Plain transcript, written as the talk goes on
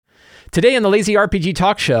Today on the Lazy RPG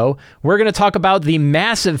Talk Show, we're going to talk about the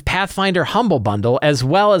massive Pathfinder Humble Bundle, as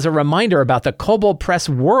well as a reminder about the Kobold Press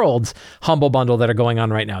Worlds Humble Bundle that are going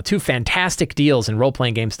on right now. Two fantastic deals in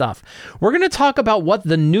role-playing game stuff. We're going to talk about what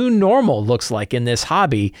the new normal looks like in this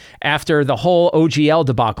hobby after the whole OGL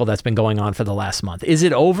debacle that's been going on for the last month. Is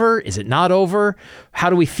it over? Is it not over? How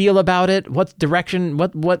do we feel about it? What direction?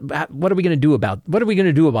 What are we going to do about? What are we going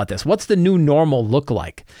to do about this? What's the new normal look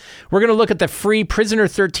like? We're going to look at the free Prisoner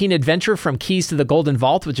 13 adventure from Keys to the Golden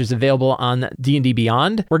Vault, which is available on D&D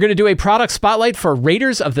Beyond. We're going to do a product spotlight for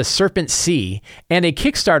Raiders of the Serpent Sea and a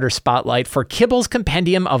Kickstarter spotlight for Kibble's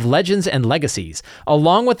Compendium of Legends and Legacies,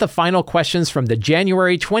 along with the final questions from the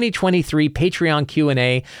January 2023 Patreon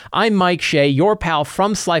Q&A. I'm Mike Shea, your pal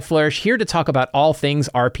from Sly Flourish, here to talk about all things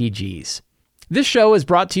RPGs. This show is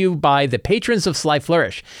brought to you by the patrons of Sly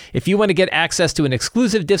Flourish. If you want to get access to an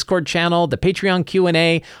exclusive Discord channel, the Patreon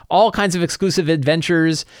Q&A, all kinds of exclusive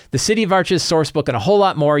adventures, the City of Arches sourcebook, and a whole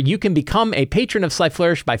lot more, you can become a patron of Sly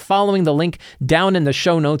Flourish by following the link down in the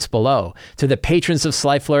show notes below. To the patrons of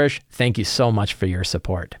Sly Flourish, thank you so much for your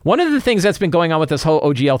support. One of the things that's been going on with this whole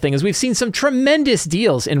OGL thing is we've seen some tremendous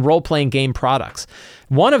deals in role-playing game products.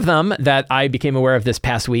 One of them that I became aware of this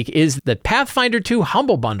past week is the Pathfinder 2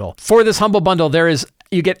 Humble Bundle. For this Humble Bundle,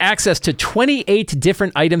 you get access to 28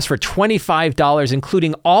 different items for $25,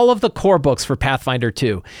 including all of the core books for Pathfinder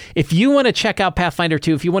 2. If you want to check out Pathfinder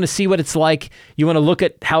 2, if you want to see what it's like, you want to look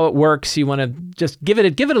at how it works, you want to just give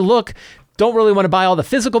it a look, don't really want to buy all the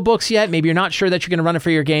physical books yet, maybe you're not sure that you're going to run it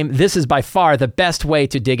for your game, this is by far the best way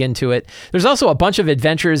to dig into it. There's also a bunch of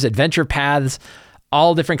adventure paths,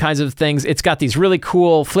 all different kinds of things. It's got these really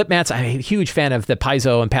cool flip mats. I'm a huge fan of the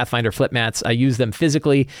Paizo and Pathfinder flip mats. I use them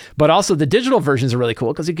physically, but also the digital versions are really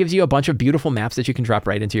cool because it gives you a bunch of beautiful maps that you can drop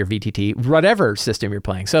right into your VTT, whatever system you're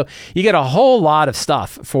playing. So you get a whole lot of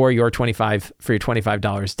stuff for your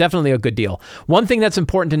 $25. Definitely a good deal. One thing that's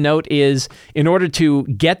important to note is in order to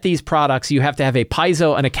get these products, you have to have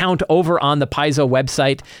an account over on the Paizo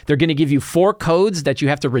website. They're going to give you 4 codes that you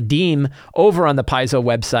have to redeem over on the Paizo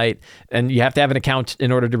website, and you have to have an account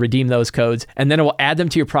in order to redeem those codes, and then it will add them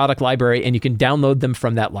to your product library and you can download them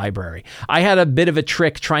from that library. I had a bit of a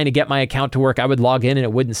trick trying to get my account to work. I would log in and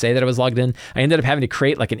it wouldn't say that I was logged in. I ended up having to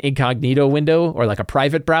create like an incognito window or like a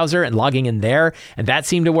private browser and logging in there, and that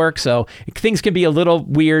seemed to work. So things can be a little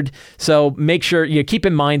weird. So make sure you keep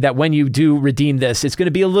in mind that when you do redeem this, it's going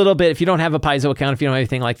to be a little bit, if you don't have a Paizo account, if you don't have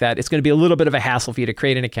anything like that, it's going to be a little bit of a hassle for you to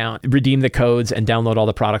create an account, redeem the codes, and download all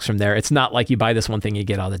the products from there. It's not like you buy this one thing, you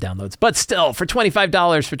get all the downloads. But still, for $25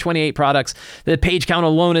 for 28 products, the page count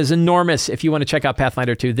alone is enormous. If you want to check out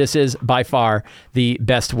Pathfinder 2, this is by far the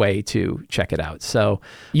best way to check it out. So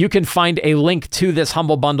you can find a link to this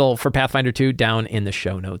Humble Bundle for Pathfinder 2 down in the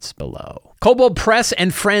show notes below. Kobold Press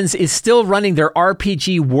and Friends is still running their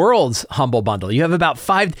RPG Worlds Humble Bundle. You have about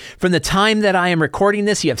 5, from the time that I am recording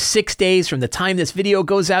this, you have 6 days. From the time this video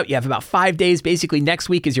goes out, you have about 5 days. Basically, next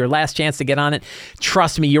week is your last chance to get on it.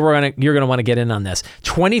 Trust me, you're gonna want to get in on this.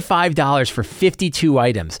 $25 for 52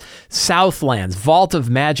 items. Southlands, Vault of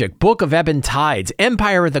Magic, Book of Ebon Tides,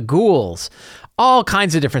 Empire of the Ghouls, all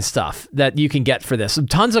kinds of different stuff that you can get for this.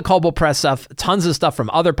 Tons of Kobold Press stuff, tons of stuff from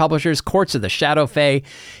other publishers, Courts of the Shadow Fae.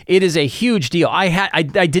 It is a huge deal. I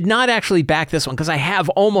did not actually back this one because I have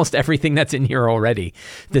almost everything that's in here already.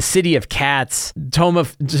 The City of Cats, Tome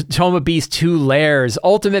of Beast 2 Lairs,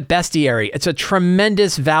 Ultimate Bestiary. It's a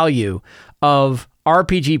tremendous value of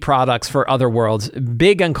RPG products for other worlds.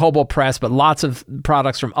 Big on Kobold Press, but lots of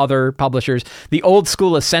products from other publishers. The Old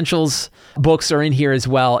School Essentials books are in here as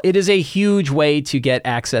well. It is a huge way to get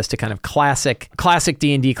access to kind of classic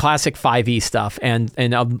D&D, classic 5e stuff, and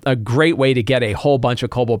a great way to get a whole bunch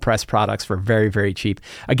of Kobold Press products for very, very cheap.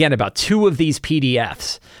 Again, about 2 of these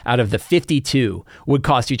PDFs out of the 52 would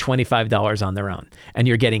cost you $25 on their own, and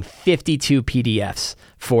you're getting 52 PDFs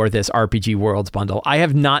for this RPG Worlds bundle. I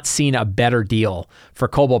have not seen a better deal for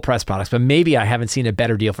Kobold Press products, but maybe I haven't seen a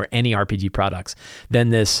better deal for any RPG products than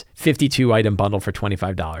this 52 item bundle for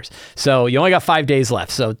 $25. So you only got 5 days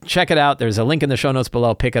left. So check it out. There's a link in the show notes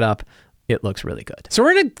below. Pick it up. It looks really good. So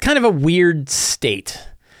we're in a kind of a weird state.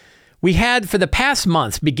 We had, for the past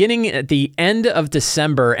month, beginning at the end of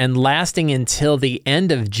December and lasting until the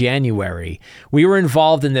end of January, we were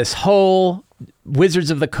involved in this whole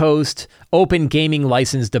Wizards of the Coast open gaming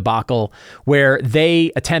license debacle where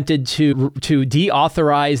they attempted to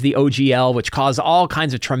deauthorize the OGL, which caused all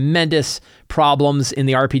kinds of tremendous problems in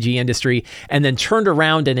the RPG industry, and then turned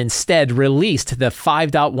around and instead released the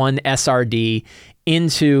 5.1 SRD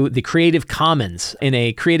into the Creative Commons in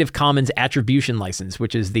a Creative Commons attribution license,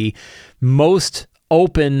 which is the most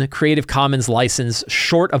open Creative Commons license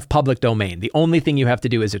short of public domain. The only thing you have to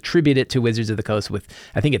do is attribute it to Wizards of the Coast with,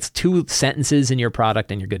 I think it's 2 sentences in your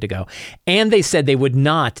product and you're good to go. And they said they would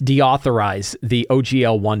not deauthorize the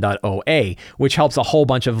OGL 1.0a, which helps a whole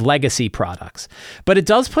bunch of legacy products. But it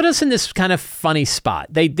does put us in this kind of funny spot.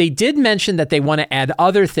 They did mention that they want to add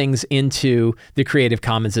other things into the Creative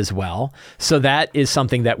Commons as well. So that is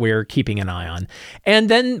something that we're keeping an eye on. And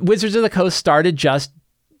then Wizards of the Coast started just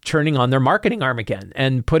turning on their marketing arm again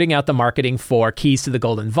and putting out the marketing for Keys to the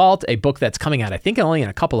Golden Vault, a book that's coming out, I think, only in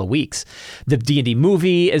a couple of weeks. The D&D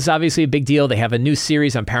movie is obviously a big deal. They have a new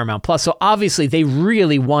series on Paramount Plus. So obviously they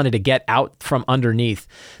really wanted to get out from underneath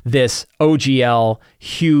this OGL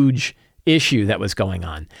huge issue that was going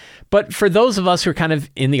on. But for those of us who are kind of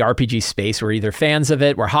in the RPG space, we're either fans of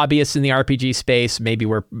it, we're hobbyists in the RPG space, maybe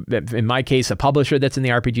we're, in my case, a publisher that's in the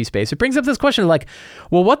RPG space. It brings up this question of like,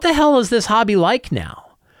 well, what the hell is this hobby like now?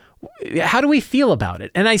 How do we feel about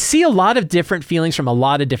it? And I see a lot of different feelings from a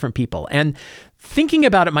lot of different people. And thinking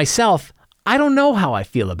about it myself, I don't know how I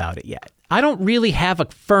feel about it yet. I don't really have a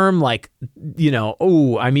firm, like,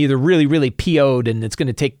 I'm either really, really PO'd and it's going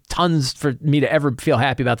to take tons for me to ever feel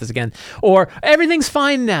happy about this again, or everything's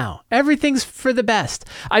fine now. Everything's for the best.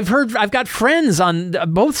 I've got friends on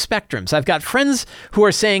both spectrums. I've got friends who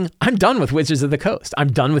are saying, I'm done with Wizards of the Coast.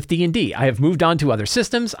 I'm done with D&D. I have moved on to other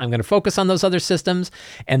systems. I'm going to focus on those other systems.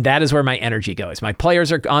 And that is where my energy goes. My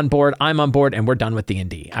players are on board. I'm on board and we're done with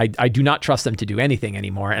D&D. I do not trust them to do anything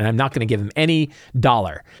anymore. And I'm not going to give them any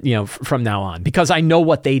dollar, from now on, because I know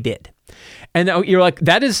what they did. And you're like,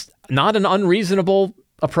 that is not an unreasonable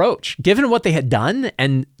approach. Given what they had done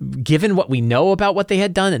and given what we know about what they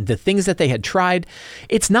had done and the things that they had tried,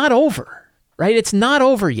 it's not over, right? It's not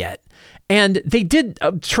over yet. And they did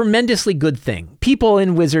a tremendously good thing. People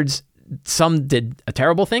in Wizards, some did a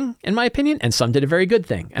terrible thing, in my opinion, and some did a very good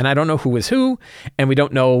thing. And I don't know who was who, and we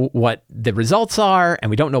don't know what the results are, and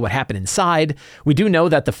we don't know what happened inside. We do know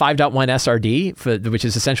that the 5.1 SRD, which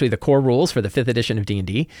is essentially the core rules for the 5th edition of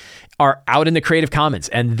D&D, are out in the Creative Commons,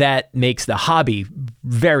 and that makes the hobby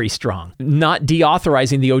very strong. Not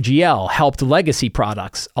deauthorizing the OGL helped legacy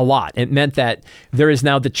products a lot. It meant that there is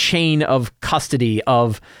now the chain of custody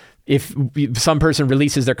of, if some person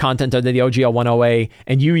releases their content under the OGL 1.0a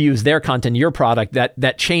and you use their content in your product,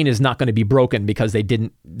 that chain is not going to be broken because they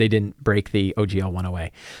didn't break the OGL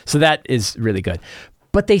 1.0a. So that is really good.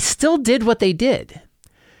 But they still did what they did.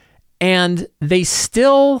 And there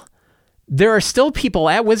are still people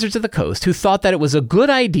at Wizards of the Coast who thought that it was a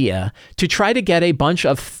good idea to try to get a bunch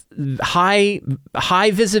of high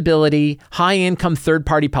visibility, high income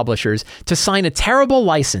third-party publishers to sign a terrible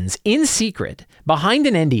license in secret behind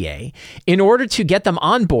an NDA in order to get them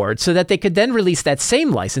on board so that they could then release that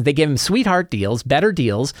same license. They gave them sweetheart deals, better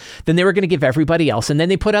deals than they were going to give everybody else. And then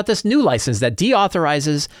they put out this new license that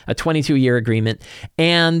deauthorizes a 22-year agreement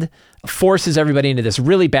and forces everybody into this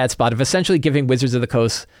really bad spot of essentially giving Wizards of the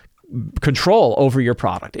Coast control over your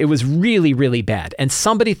product. It was really, really bad. And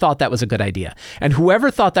somebody thought that was a good idea. And whoever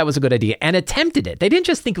thought that was a good idea and attempted it, they didn't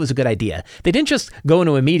just think it was a good idea. They didn't just go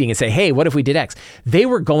into a meeting and say, hey, what if we did X? They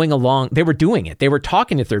were going along, they were doing it. They were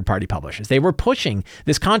talking to third-party publishers. They were pushing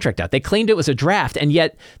this contract out. They claimed it was a draft. And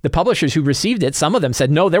yet the publishers who received it, some of them said,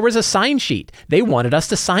 no, there was a sign sheet. They wanted us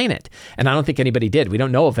to sign it. And I don't think anybody did. We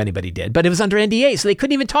don't know if anybody did, but it was under NDA. So they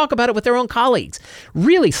couldn't even talk about it with their own colleagues.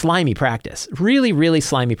 Really slimy practice. Really, really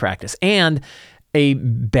slimy practice. And a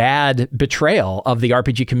bad betrayal of the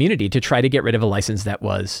RPG community to try to get rid of a license that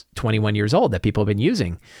was 21 years old that people have been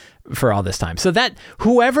using for all this time. So that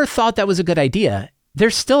whoever thought that was a good idea,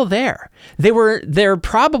 they're still there. They're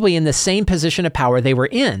probably in the same position of power they were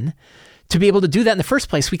in to be able to do that in the first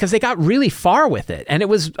place because they got really far with it. And it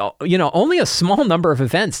was, only a small number of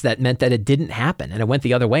events that meant that it didn't happen and it went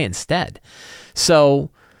the other way instead.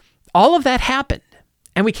 So all of that happened.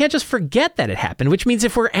 And we can't just forget that it happened, which means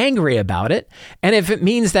if we're angry about it, and if it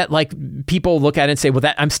means that like people look at it and say, well,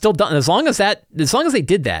 that I'm still done. As long as they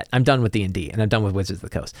did that, I'm done with D&D and I'm done with Wizards of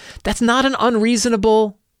the Coast. That's not an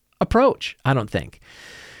unreasonable approach, I don't think.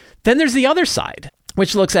 Then there's the other side,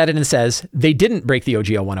 which looks at it and says, they didn't break the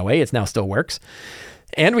OGL 1.0a. It now still works.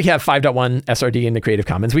 And we have 5.1 SRD in the Creative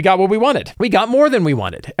Commons. We got what we wanted. We got more than we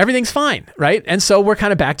wanted. Everything's fine, right? And so we're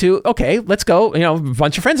kind of back to, okay, let's go. A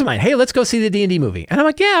bunch of friends of mine, hey, let's go see the D&D movie. And I'm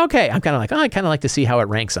like, yeah, okay. I'm kind of like, I kind of like to see how it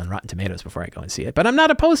ranks on Rotten Tomatoes before I go and see it. But I'm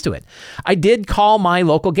not opposed to it. I did call my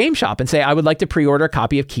local game shop and say, I would like to pre-order a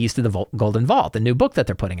copy of Keys to the Golden Vault, the new book that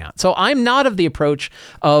they're putting out. So I'm not of the approach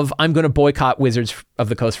of I'm going to boycott Wizards of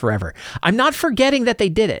the Coast forever. I'm not forgetting that they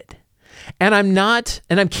did it. And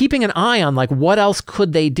I'm keeping an eye on like, what else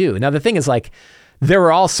could they do? Now, the thing is like, there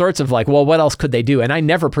were all sorts of like, well, what else could they do? And I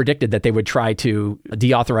never predicted that they would try to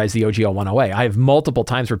deauthorize the OGL 1OA. I have multiple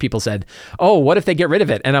times where people said, oh, what if they get rid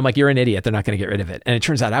of it? And I'm like, you're an idiot. They're not going to get rid of it. And it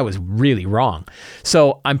turns out I was really wrong.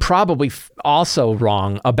 So I'm probably also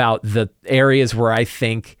wrong about the areas where I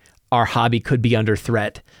think our hobby could be under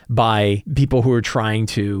threat by people who are trying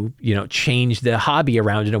to, change the hobby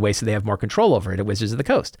around in a way so they have more control over it at Wizards of the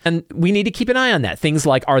Coast. And we need to keep an eye on that. Things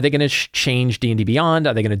like, are they going to change D&D Beyond?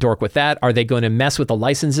 Are they going to dork with that? Are they going to mess with the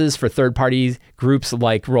licenses for third-party groups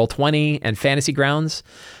like Roll20 and Fantasy Grounds?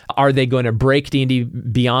 Are they going to break D&D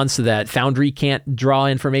Beyond so that Foundry can't draw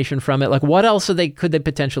information from it? Like, what else could they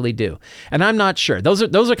potentially do? And I'm not sure. Those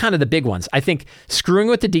are kind of the big ones. I think screwing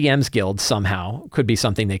with the DMs Guild somehow could be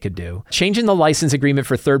something they could do. Changing the license agreement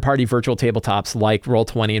for third-party virtual tabletops like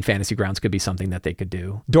Roll20 and Fantasy Grounds could be something that they could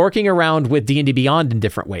do. Dorking around with D&D Beyond in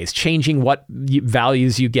different ways. Changing what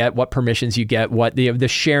values you get, what permissions you get, what the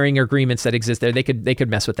sharing agreements that exist there. They could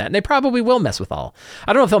mess with that. And they probably will mess with all.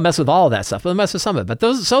 I don't know if they'll mess with all of that stuff, but they'll mess with some of it. But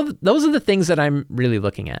those are the things that I'm really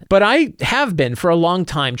looking at. But I have been for a long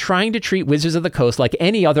time trying to treat Wizards of the Coast like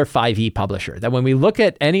any other 5e publisher. That when we look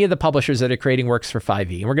at any of the publishers that are creating works for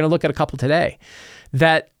 5e, and we're going to look at a couple today,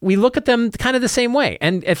 that we look at them kind of the same way.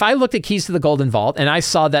 And if I looked at Keys to the Golden Vault and I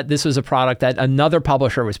saw that this was a product that another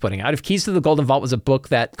publisher was putting out, if Keys to the Golden Vault was a book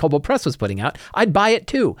that Kobold Press was putting out, I'd buy it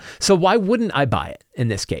too. So why wouldn't I buy it in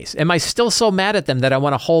this case? Am I still so mad at them that I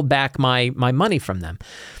want to hold back my money from them?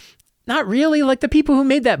 Not really. Like, the people who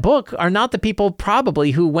made that book are not the people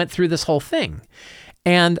probably who went through this whole thing.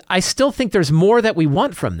 And I still think there's more that we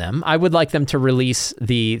want from them. I would like them to release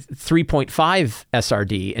the 3.5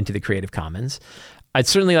 SRD into the Creative Commons. I'd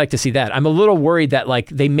certainly like to see that. I'm a little worried that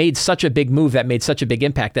they made such a big move that made such a big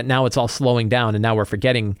impact that now it's all slowing down and now we're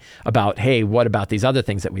forgetting about, hey, what about these other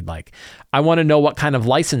things that we'd like? I want to know what kind of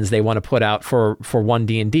license they want to put out for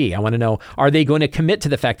 1D&D. I want to know, are they going to commit to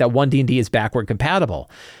the fact that 1D&D is backward compatible?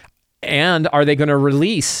 And are they going to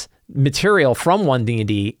release material from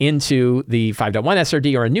 1D&D into the 5.1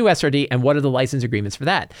 SRD or a new SRD, and what are the license agreements for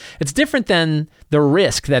that? It's different than the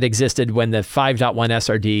risk that existed when the 5.1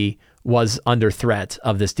 SRD was under threat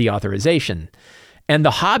of this deauthorization. And the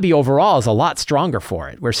hobby overall is a lot stronger for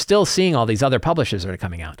it. We're still seeing all these other publishers that are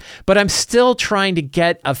coming out. But I'm still trying to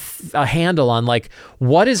get a handle on,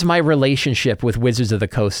 what is my relationship with Wizards of the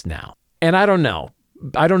Coast now? And I don't know.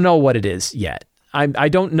 I don't know what it is yet. I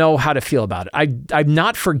don't know how to feel about it. I'm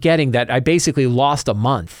not forgetting that I basically lost a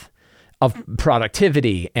month of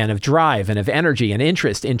productivity and of drive and of energy and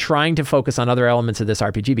interest in trying to focus on other elements of this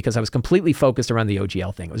RPG because I was completely focused around the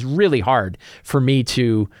OGL thing. It was really hard for me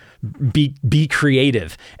to be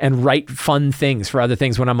creative and write fun things for other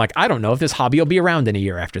things when I'm like, I don't know if this hobby will be around in a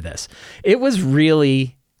year after this. It was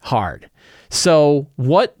really hard. So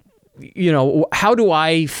how do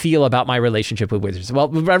I feel about my relationship with Wizards? Well,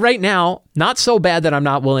 right now, not so bad that I'm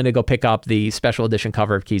not willing to go pick up the special edition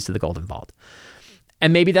cover of Keys to the Golden Vault.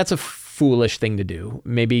 And maybe that's a foolish thing to do.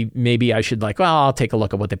 Maybe I should I'll take a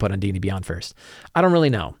look at what they put on D&D Beyond first. I don't really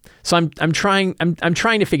know. So I'm trying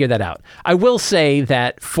to figure that out. I will say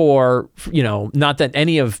that for, not that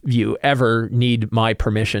any of you ever need my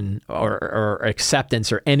permission or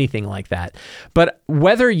acceptance or anything like that, but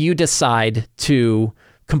whether you decide to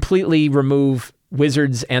completely remove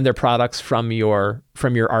Wizards and their products from your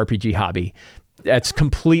RPG hobby, that's a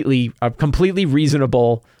completely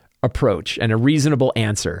reasonable approach and a reasonable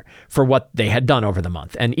answer for what they had done over the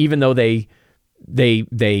month. And even though they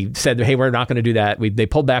said, hey, we're not going to do that, they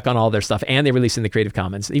pulled back on all their stuff and they released in the Creative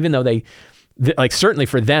Commons, even though they certainly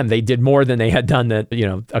for them, they did more than they had done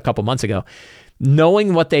a couple months ago.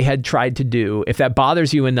 Knowing what they had tried to do, if that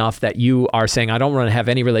bothers you enough that you are saying, I don't want to have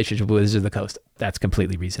any relationship with Wizards of the Coast, that's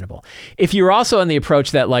completely reasonable. If you're also on the approach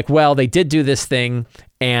that they did do this thing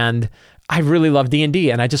and I really love D&D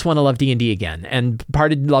and I just want to love D&D again. And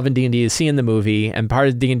part of loving D&D is seeing the movie, and part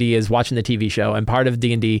of D&D is watching the TV show, and part of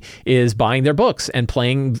D&D is buying their books and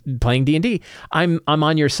playing D&D. I'm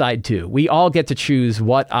on your side too. We all get to choose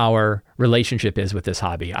what our relationship is with this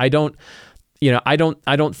hobby. I don't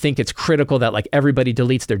think it's critical that everybody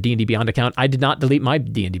deletes their D&D Beyond account. I did not delete my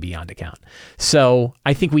D&D Beyond account. So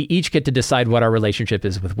I think we each get to decide what our relationship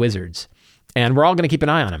is with Wizards. And we're all going to keep an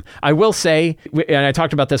eye on them. I will say, and I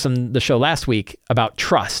talked about this on the show last week, about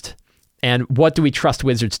trust. And what do we trust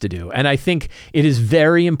Wizards to do? And I think it is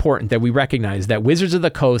very important that we recognize that Wizards of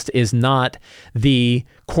the Coast is not the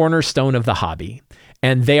cornerstone of the hobby.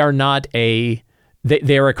 And they are not they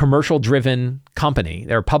are a commercial-driven company.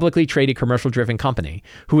 They're a publicly traded commercial-driven company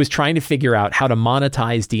who is trying to figure out how to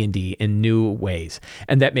monetize D&D in new ways.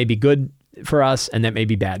 And that may be good for us and that may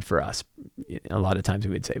be bad for us. a lot of times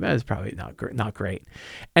we would say, it's probably not great.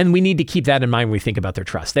 And we need to keep that in mind when we think about their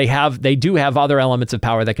trust. They do have other elements of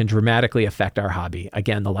power that can dramatically affect our hobby.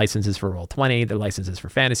 Again, the licenses for Roll20, the licenses for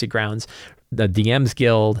Fantasy Grounds, the DM's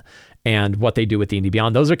Guild, and what they do with D&D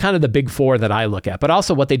Beyond. Those are kind of the big four that I look at, but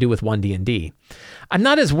also what they do with 1D&D. I'm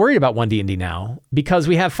not as worried about 1D&D now because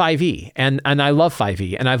we have 5e, and I love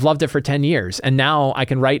 5e, and I've loved it for 10 years. And now I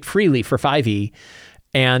can write freely for 5e,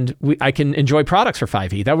 and I can enjoy products for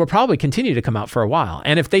 5e that will probably continue to come out for a while.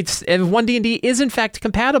 And if 1D&D is in fact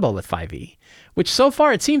compatible with 5e, which so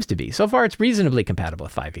far it seems to be, so far it's reasonably compatible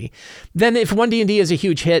with 5e, then if 1D&D is a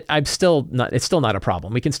huge hit, it's still not a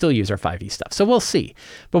problem. We can still use our 5e stuff. So we'll see.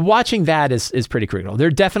 But watching that is pretty critical. There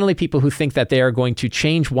are definitely people who think that they are going to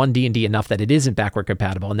change 1D&D enough that it isn't backward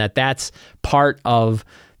compatible, and that's part of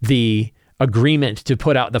the agreement to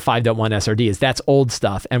put out the 5.1 SRD is that's old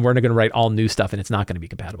stuff, and we're going to write all new stuff, and it's not going to be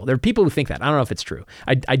compatible. There are people who think that. I don't know if it's true.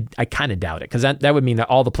 I kind of doubt it, because that would mean that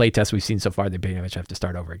all the playtests we've seen so far, they pretty much have to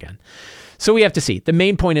start over again. So we have to see. The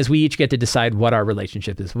main point is we each get to decide what our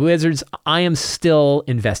relationship is with Wizards. I am still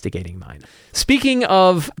investigating mine. Speaking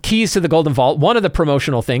of keys to the Golden Vault, one of the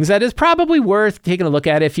promotional things that is probably worth taking a look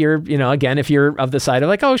at if you're, if you're of the side of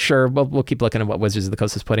like, oh, sure, we'll keep looking at what Wizards of the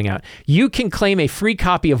Coast is putting out. You can claim a free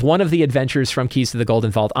copy of one of the adventures from Keys to the Golden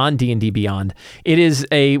Vault on D&D Beyond. It is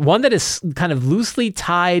one that is kind of loosely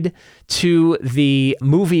tied to the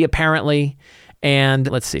movie, apparently. And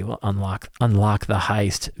let's see, we'll unlock the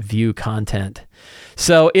heist, view content.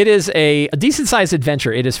 So it is a decent sized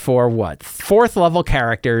adventure. It is for 4th level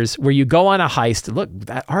characters where you go on a heist. Look,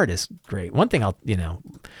 that art is great. One thing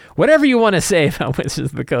whatever you want to say about Wizards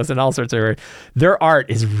of the Coast and all sorts of, their art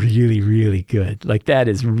is really, really good. Like that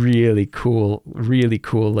is really cool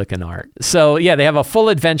looking art. So yeah, they have a full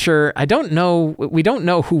adventure. We don't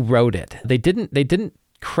know who wrote it. They didn't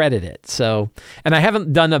credit it. So, and I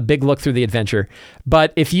haven't done a big look through the adventure,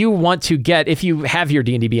 but if you have your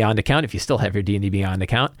D&D Beyond account, if you still have your D&D Beyond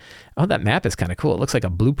account, that map is kind of cool. It looks like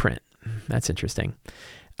a blueprint. That's interesting.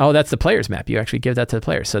 Oh, that's the player's map. You actually give that to the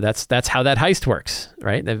players. So that's how that heist works,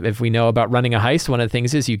 right? If we know about running a heist, one of the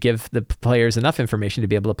things is you give the players enough information to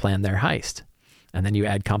be able to plan their heist. And then you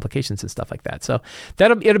add complications and stuff like that. So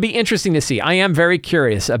it'll be interesting to see. I am very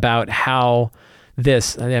curious about how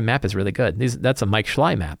that map is really good. That's a Mike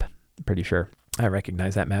Schley map, I'm pretty sure. I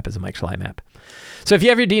recognize that map as a Mike Schley map. So if you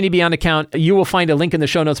have your D&D Beyond account, you will find a link in the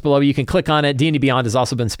show notes below. You can click on it. D&D Beyond has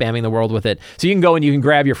also been spamming the world with it. So you can go and you can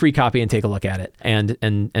grab your free copy and take a look at it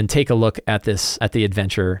and take a look at the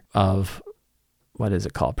adventure of, what is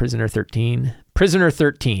it called? Prisoner 13,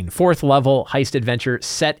 4th level heist adventure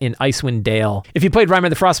set in Icewind Dale. If you played Rime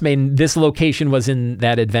of the Frostmaiden, this location was in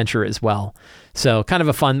that adventure as well. So kind of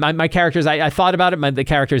a fun, my characters, I thought about it, the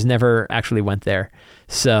characters never actually went there.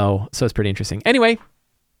 So it's pretty interesting. Anyway,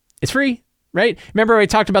 it's free, right? Remember I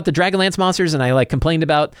talked about the Dragonlance monsters and I complained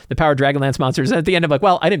about the power of Dragonlance monsters. And at the end I'm like,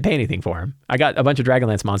 well, I didn't pay anything for them. I got a bunch of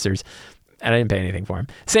Dragonlance monsters and I didn't pay anything for them.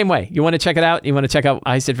 Same way, you want to check it out, you want to check out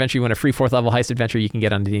Heist Adventure, you want a free 4th level Heist Adventure, you can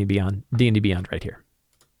get on D&D Beyond right here.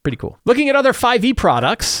 Pretty cool. Looking at other 5e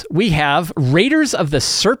products, we have Raiders of the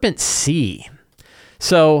Serpent Sea.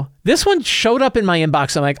 So this one showed up in my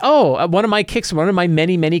inbox. I'm like, oh, one of my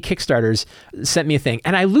many, many Kickstarters sent me a thing.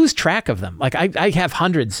 And I lose track of them. Like I have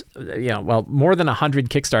hundreds, more than 100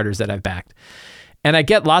 Kickstarters that I've backed. And I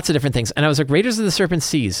get lots of different things. And I was like, Raiders of the Serpent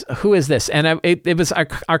Seas, who is this? And it was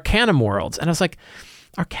Arcanum Worlds. And I was like,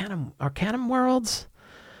 Arcanum Worlds?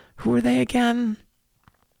 Who are they again?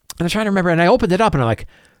 And I'm trying to remember. And I opened it up and I'm like,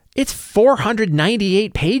 it's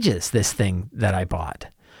 498 pages, this thing that I bought.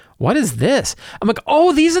 What is this? I'm like,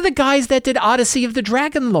 oh, these are the guys that did Odyssey of the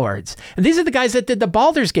Dragon Lords. And these are the guys that did the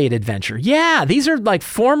Baldur's Gate adventure. Yeah, these are like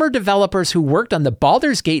former developers who worked on the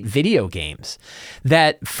Baldur's Gate video games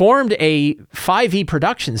that formed a 5e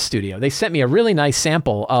production studio. They sent me a really nice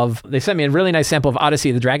sample of Odyssey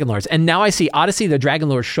of the Dragon Lords. And now I see Odyssey of the Dragon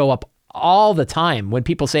Lords show up all the time when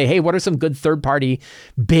people say, hey, what are some good third-party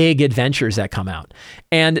big adventures that come out?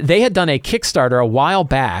 And they had done a Kickstarter a while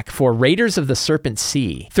back for Raiders of the Serpent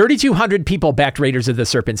Sea. 3,200 people backed Raiders of the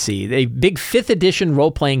Serpent Sea, a big 5th edition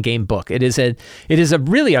role-playing game book. It is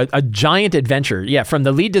really a giant adventure. Yeah, from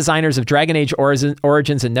the lead designers of Dragon Age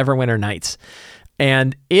Origins and Neverwinter Nights.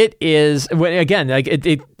 And it is, again, I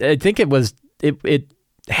think it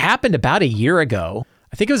happened about a year ago.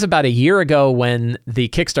 I think it was about a year ago when the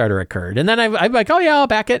Kickstarter occurred. And then I'm like, oh yeah, I'll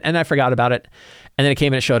back it. And I forgot about it. And then it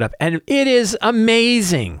came and it showed up. And it is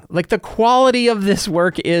amazing. Like the quality of this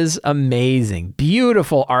work is amazing.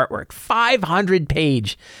 Beautiful artwork.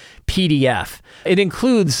 500-page PDF. It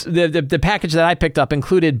includes, the package that I picked up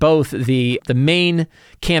included both the main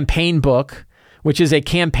campaign book, which is a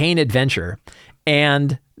campaign adventure,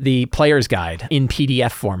 and the player's guide in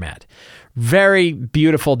PDF format. Very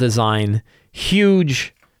beautiful design,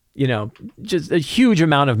 huge, just a huge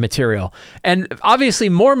amount of material. And obviously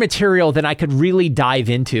more material than I could really dive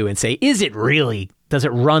into and say, does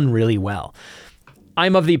it run really well?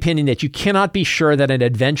 I'm of the opinion that you cannot be sure that an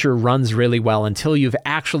adventure runs really well until you've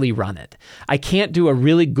actually run it. I can't do a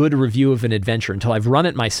really good review of an adventure until I've run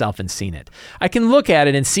it myself and seen it. I can look at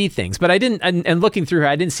it and see things, but I didn't, and looking through her,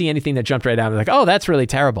 I didn't see anything that jumped right out. I was like, oh, that's really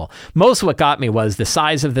terrible. Most of what got me was the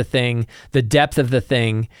size of the thing, the depth of the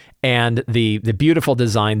thing, and the beautiful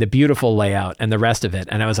design, the beautiful layout, and the rest of it.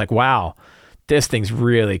 And I was like, wow, this thing's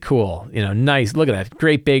really cool. Nice. Look at that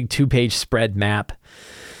great big 2-page spread map.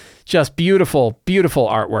 Just beautiful, beautiful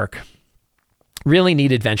artwork. Really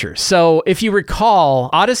neat adventure. So if you recall,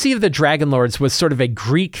 Odyssey of the Dragonlords was sort of a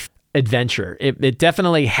Greek adventure. It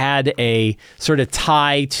definitely had a sort of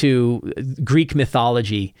tie to Greek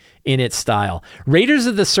mythology in its style. Raiders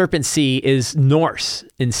of the Serpent Sea is Norse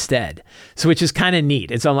instead, so which is kind of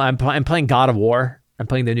neat. I'm playing God of War. I'm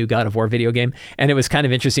playing the new God of War video game, and it was kind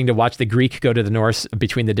of interesting to watch the Greek go to the Norse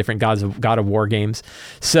between the different God of War games.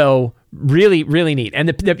 So really, really neat. And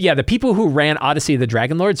the people who ran Odyssey of the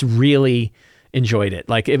Dragonlords really enjoyed it.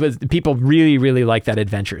 Like, it was, people really, really liked that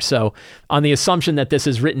adventure. So on the assumption that this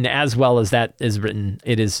is written as well as that is written,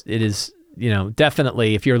 it is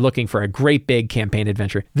definitely, if you're looking for a great big campaign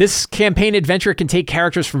adventure, this campaign adventure can take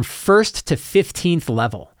characters from 1st to 15th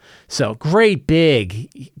level. So great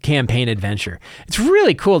big campaign adventure. It's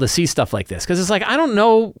really cool to see stuff like this because it's like, I don't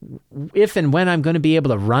know if and when I'm going to be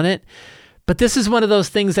able to run it, but this is one of those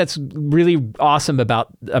things that's really awesome about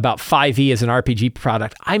 5e as an RPG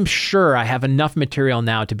product. I'm sure I have enough material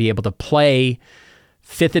now to be able to play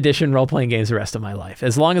 5th edition role-playing games the rest of my life.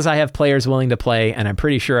 As long as I have players willing to play, and I'm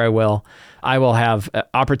pretty sure I will have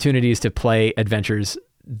opportunities to play adventures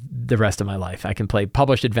the rest of my life. I can play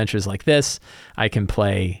published adventures like this. I can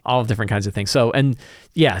play all different kinds of things. So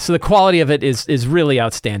the quality of it is really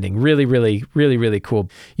outstanding. Really, really, really, really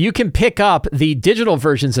cool. You can pick up the digital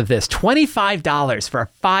versions of this, $25 for a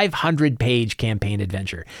 500-page campaign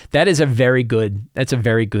adventure. That's a very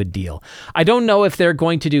good deal. I don't know if they're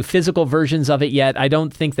going to do physical versions of it yet. I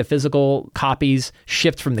don't think the physical copies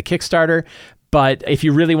shipped from the Kickstarter. But if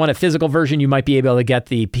you really want a physical version, you might be able to get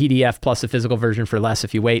the PDF plus a physical version for less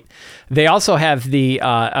if you wait. They also have the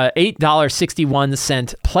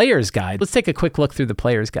 $8.61 player's guide. Let's take a quick look through the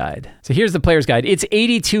player's guide. So here's the player's guide. It's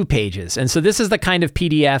 82 pages. And so this is the kind of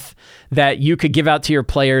PDF that you could give out to your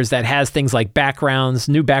players that has things like backgrounds,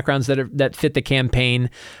 new backgrounds that fit the campaign,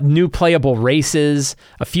 new playable races,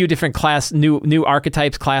 a few different new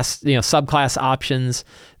archetypes, subclass options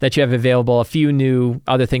that you have available, a few new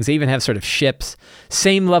other things. They even have sort of ships,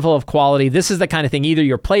 same level of quality. This is the kind of thing, either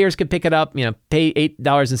your players could pick it up, pay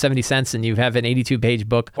 $8.70 and you have an 82-page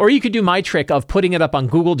book, or you could do my trick of putting it up on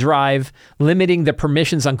Google Drive, limiting the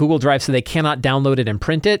permissions on Google Drive so they cannot download it and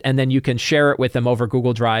print it, and then you can share it with them over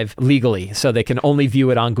Google Drive legally, so they can only view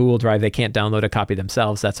it on Google Drive. They can't download a copy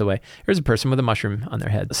themselves. That's a way. Here's a person with a mushroom on their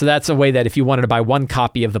head. So that's a way that if you wanted to buy one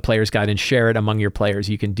copy of the player's guide and share it among your players,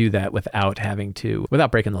 you can do that without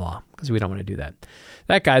breaking the law, because we don't want to do that.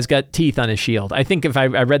 That guy's got teeth on his shield. I think if I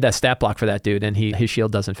read that stat block for that dude, and his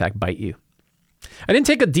shield does in fact bite you. I didn't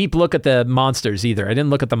take a deep look at the monsters either. I didn't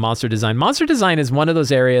look at the monster design. Monster design is one of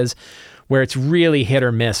those areas where it's really hit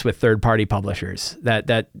or miss with third-party publishers.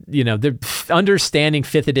 That understanding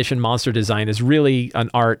 5th edition monster design is really an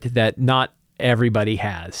art that not everybody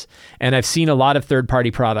has. And I've seen a lot of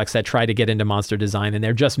third-party products that try to get into monster design, and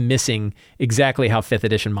they're just missing exactly how 5th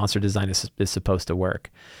edition monster design is supposed to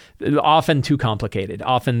work. Often too complicated,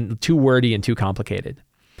 often too wordy and too complicated.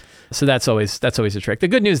 So that's always a trick. The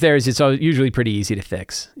good news there is it's usually pretty easy to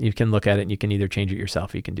fix. You can look at it and you can either change it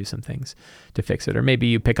yourself, or you can do some things to fix it. Or maybe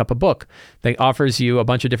you pick up a book that offers you a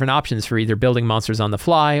bunch of different options for either building monsters on the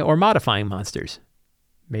fly or modifying monsters.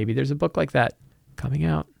 Maybe there's a book like that coming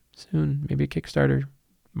out soon. Maybe a Kickstarter,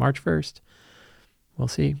 March 1st. We'll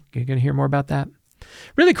see. You're going to hear more about that.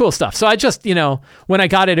 Really cool stuff. So I just, when I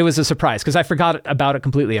got it, it was a surprise because I forgot about it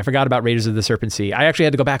completely. I forgot about Raiders of the Serpent Sea. I actually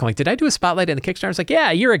had to go back. I'm like, did I do a spotlight on the Kickstarter? I was like,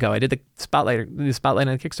 yeah, a year ago I did the spotlight on the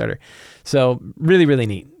Kickstarter. So really, really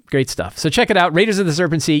neat. Great stuff. So check it out. Raiders of the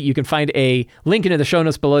Serpent Sea. You can find a link in the show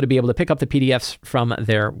notes below to be able to pick up the PDFs from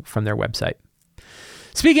their website.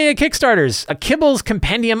 Speaking of Kickstarters, a Kibble's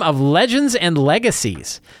Compendium of Legends and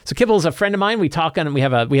Legacies. So Kibble's a friend of mine. We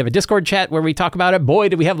have a Discord chat where we talk about it. Boy,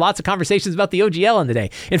 did we have lots of conversations about the OGL in the day.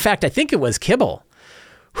 In fact, I think it was Kibble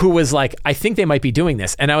who was like, I think they might be doing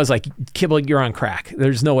this. And I was like, Kibble, you're on crack.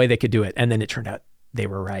 There's no way they could do it. And then it turned out they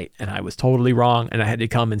were right and I was totally wrong. And I had to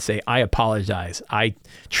come and say, I apologize. I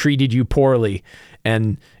treated you poorly.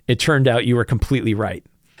 And it turned out you were completely right.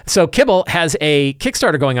 So Kobold has a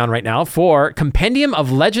Kickstarter going on right now for Compendium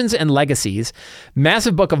of Legends and Legacies,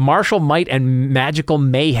 massive book of martial might and magical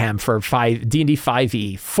mayhem for D&D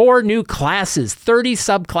 5e, 4 new classes, 30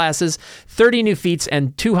 subclasses, 30 new feats,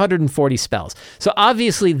 and 240 spells. So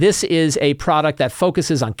obviously this is a product that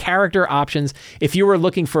focuses on character options. If you were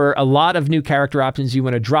looking for a lot of new character options, you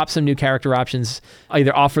want to drop some new character options,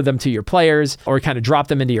 either offer them to your players or kind of drop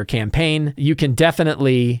them into your campaign, you can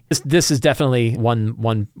definitely, this is definitely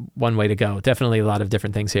one way to go. Definitely a lot of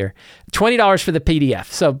different things here. $20 for the PDF.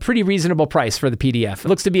 So pretty reasonable price for the PDF. It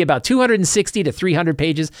looks to be about 260 to 300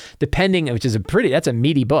 pages, depending, which is that's a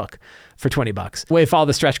meaty book for $20. If all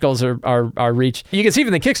the stretch goals are reached. You can see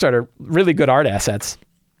from the Kickstarter, really good art assets.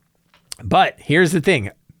 But here's the thing.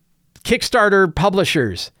 Kickstarter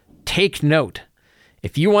publishers, take note.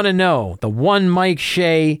 If you want to know the one Mike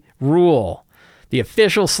Shea rule, the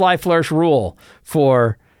official Sly Flourish rule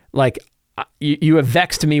for like, you have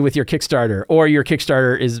vexed me with your Kickstarter, or your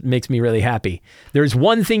Kickstarter makes me really happy. There's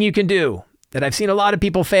one thing you can do that I've seen a lot of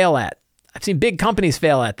people fail at. I've seen big companies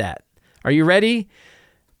fail at that. Are you ready?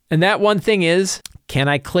 And that one thing is, can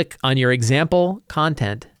I click on your example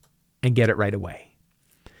content and get it right away?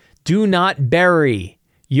 Do not bury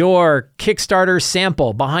your Kickstarter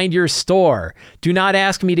sample behind your store. Do not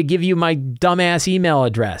ask me to give you my dumbass email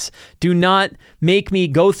address. Do not make me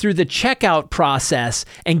go through the checkout process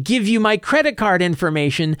and give you my credit card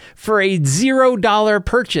information for a $0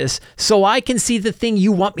 purchase so I can see the thing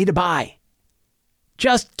you want me to buy.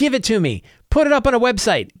 Just give it to me. Put it up on a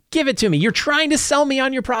website. Give it to me. You're trying to sell me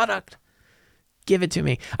on your product. Give it to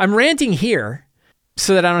me. I'm ranting here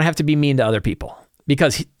so that I don't have to be mean to other people,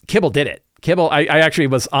 because Kobold did it. Kobold, I actually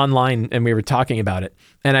was online and we were talking about it.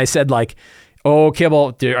 And I said like, oh,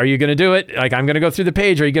 Kobold, are you going to do it? Like, I'm going to go through the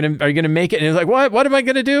page. Are you going to make it? And he's like, what am I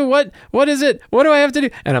going to do? What is it? What do I have to do?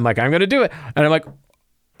 And I'm like, I'm going to do it. And I'm like,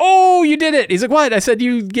 oh, you did it. He's like, what? I said,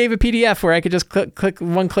 you gave a PDF where I could just click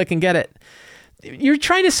one click and get it. You're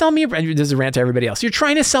trying to sell me, this is a rant to everybody else. You're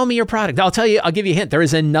trying to sell me your product. I'll give you a hint. There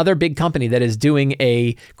is another big company that is doing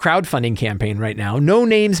a crowdfunding campaign right now. No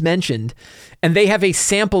names mentioned. And they have a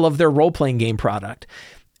sample of their role-playing game product.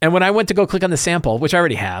 And when I went to go click on the sample, which I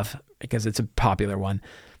already have because it's a popular one,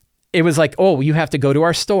 it was like, oh, you have to go to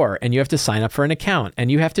our store and you have to sign up for an account and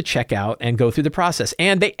you have to check out and go through the process.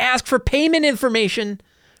 And they ask for payment information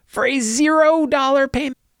for a $0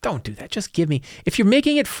 payment. Don't do that. Just give me, if you're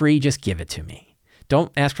making it free, just give it to me.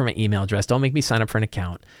 Don't ask for my email address. Don't make me sign up for an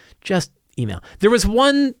account. Just email. There was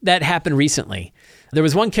one that happened recently. There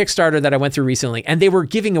was one Kickstarter that I went through recently, and they were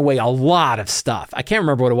giving away a lot of stuff. I can't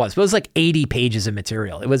remember what it was, but it was like 80 pages of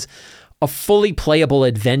material. It was a fully playable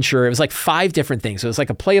adventure. It was like 5 different things. So it was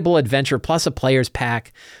like a playable adventure plus a player's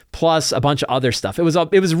pack plus a bunch of other stuff. It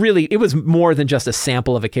was more than just a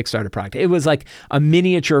sample of a Kickstarter product. It was like a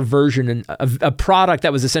miniature version of a product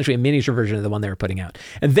that was essentially a miniature version of the one they were putting out.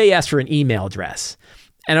 And they asked for an email address.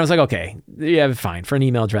 And I was like, okay, yeah, fine. For an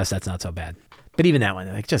email address, that's not so bad. But even that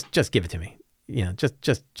one, like, just give it to me. You know,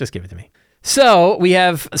 just give it to me. So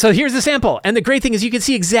here's the sample. And the great thing is you can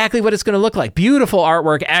see exactly what it's going to look like. Beautiful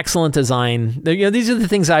artwork, excellent design. These are the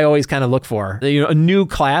things I always kind of look for. A new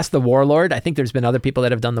class, the Warlord. I think there's been other people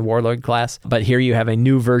that have done the Warlord class, but here you have a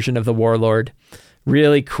new version of the Warlord.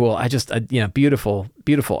 Really cool. Beautiful,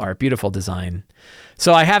 beautiful art, beautiful design.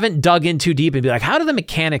 So I haven't dug in too deep and be like, how do the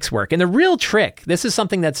mechanics work? And the real trick, this is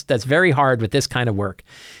something that's very hard with this kind of work,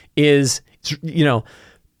 is,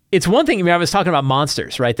 it's one thing, I was talking about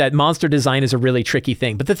monsters, right? That monster design is a really tricky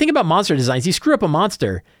thing. But the thing about monster design is you screw up a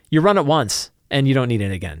monster, you run it once and you don't need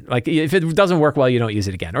it again. Like if it doesn't work well, you don't use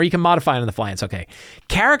it again. Or you can modify it on the fly, it's okay.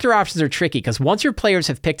 Character options are tricky because once your players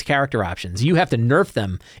have picked character options, you have to nerf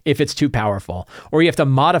them if it's too powerful, or you have to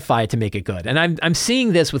modify it to make it good. And I'm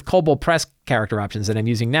seeing this with Kobold Press character options that I'm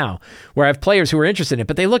using now, where I have players who are interested in it,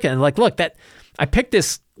 but they look at it and like, look, that I picked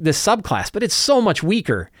this subclass, but it's so much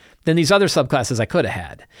weaker than these other subclasses I could have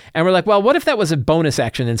had. And we're like, well, what if that was a bonus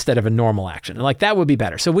action instead of a normal action? And like, that would be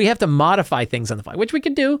better. So we have to modify things on the fly, which we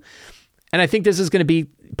can do. And I think this is going to be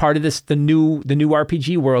part of the new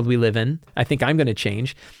RPG world we live in. I think I'm going to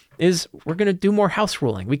change, is we're going to do more house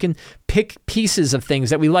ruling. We can pick pieces of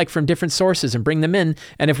things that we like from different sources and bring them in.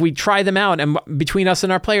 And if we try them out and between us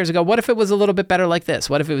and our players, we go, what if it was a little bit better like this?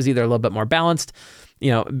 What if it was either a little bit more balanced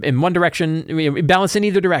in one direction, balance in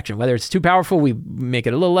either direction. Whether it's too powerful, we make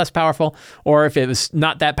it a little less powerful, or if it was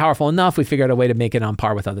not that powerful enough, we figure out a way to make it on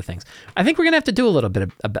par with other things. I think we're going to have to do a little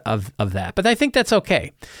bit of that, but I think that's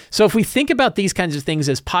okay. So if we think about these kinds of things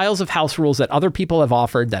as piles of house rules that other people have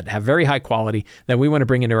offered that have very high quality that we want to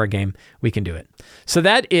bring into our game, we can do it. So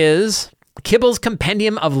that is Kibble's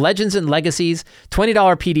Compendium of Legends and Legacies, $20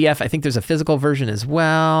 PDF. I think there's a physical version as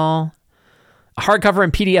well. A hardcover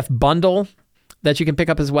and PDF bundle that you can pick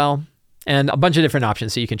up as well, and a bunch of different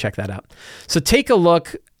options, so you can check that out. So take a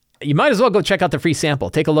look. You might as well go check out the free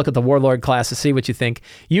sample. Take a look at the Warlord class to see what you think.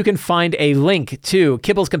 You can find a link to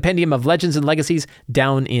Kibble's Compendium of Legends and Legacies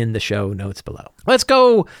down in the show notes below. Let's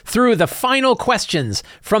go through the final questions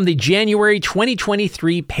from the January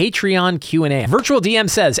 2023 Patreon Q&A. Virtual DM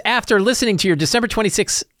says, after listening to your December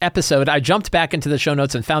 26th episode, I jumped back into the show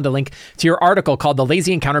notes and found a link to your article called The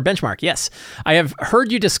Lazy Encounter Benchmark. Yes, I have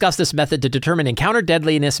heard you discuss this method to determine encounter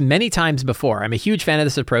deadliness many times before. I'm a huge fan of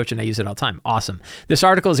this approach and I use it all the time. Awesome. This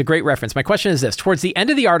article is a great reference. My question is this. Towards the end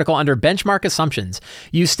of the article, under benchmark assumptions,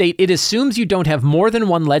 you state it assumes you don't have more than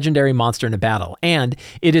one legendary monster in a battle, and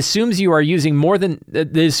it assumes you are using more than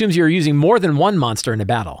one monster in a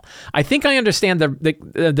battle. I think I understand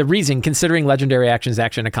the reason, considering legendary actions,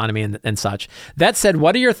 action economy, and such. That said,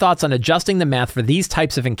 what are your thoughts on adjusting the math for these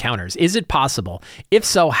types of encounters? Is it possible? If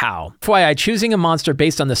so, how? FYI, choosing a monster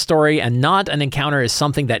based on the story and not an encounter is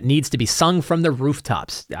something that needs to be sung from the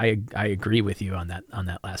rooftops. I agree with you on that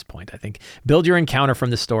last point. I think build your encounter from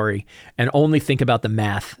the story and only think about the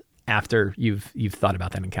math after you've thought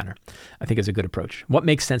about that encounter. I think is a good approach. What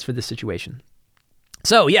makes sense for this situation?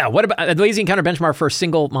 So yeah, what about a lazy encounter benchmark for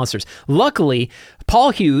single monsters? Luckily, Paul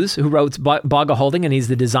Hughes, who wrote Boggle Holding, and he's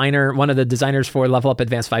the designer, one of the designers for Level Up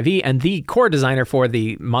Advanced 5e, and the core designer for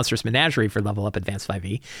the Monstrous Menagerie for Level Up Advanced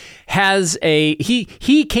 5e,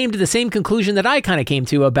 he came to the same conclusion that I kind of came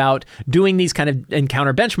to about doing these kind of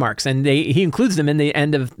encounter benchmarks, and he includes them in the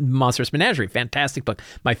end of Monstrous Menagerie. Fantastic book,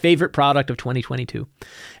 my favorite product of 2022,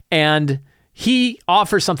 and he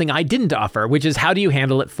offers something I didn't offer, which is how do you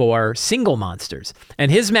handle it for single monsters?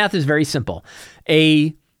 And his math is very simple.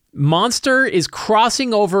 A monster is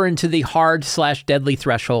crossing over into the hard/deadly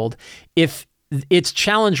threshold if its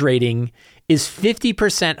challenge rating is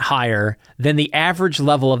 50% higher than the average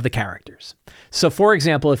level of the characters. So for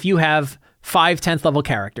example, if you have 5 10th level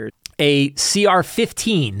characters, a CR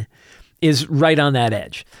 15 is right on that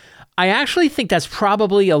edge. I actually think that's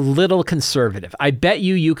probably a little conservative. I bet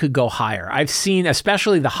you could go higher. I've seen,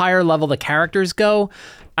 especially the higher level the characters go,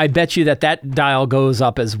 I bet you that dial goes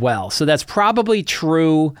up as well. So that's probably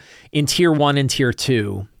true in tier 1 and tier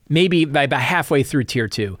 2, maybe by about halfway through tier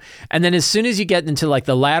 2. And then as soon as you get into like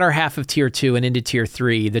the latter half of tier 2 and into tier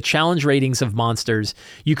 3, the challenge ratings of monsters,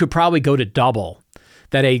 you could probably go to double.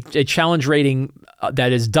 That a challenge rating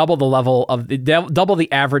that is double the level of double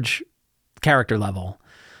the average character level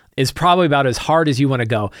is probably about as hard as you want to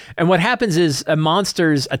go. And what happens is a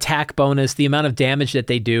monster's attack bonus, the amount of damage that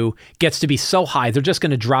they do, gets to be so high, they're just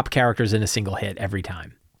going to drop characters in a single hit every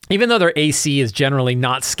time. Even though their AC is generally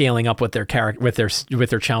not scaling up with their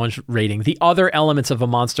challenge rating, the other elements of a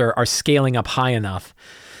monster are scaling up high enough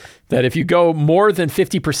that if you go more than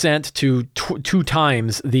 50% to 2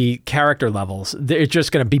 times the character levels, it's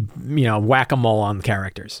just going to be, whack-a-mole on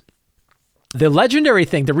characters. The legendary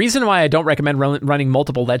thing, the reason why I don't recommend running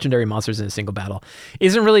multiple legendary monsters in a single battle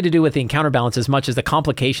isn't really to do with the encounter balance as much as the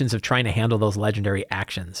complications of trying to handle those legendary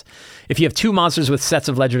actions. If you have 2 monsters with sets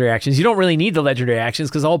of legendary actions, you don't really need the legendary actions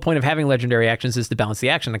because the whole point of having legendary actions is to balance the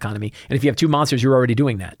action economy. And if you have 2 monsters, you're already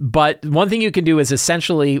doing that. But one thing you can do is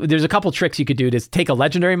essentially, there's a couple tricks you could do to take a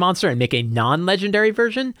legendary monster and make a non-legendary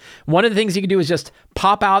version. One of the things you can do is just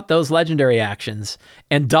pop out those legendary actions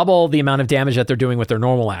and double the amount of damage that they're doing with their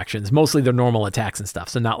normal actions, mostly their normal attacks and stuff.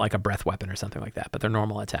 So not like a breath weapon or something like that, but their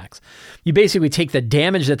normal attacks. You basically take the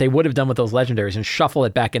damage that they would have done with those legendaries and shuffle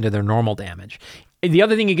it back into their normal damage. The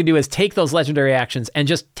other thing you can do is take those legendary actions and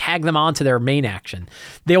just tag them onto their main action.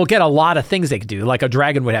 They will get a lot of things they can do. Like a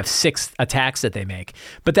dragon would have 6 attacks that they make.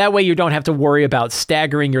 But that way you don't have to worry about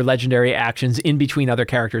staggering your legendary actions in between other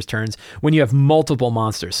characters' turns when you have multiple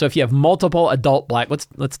monsters. So if you have multiple adult black,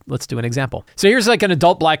 let's do an example. So here's like an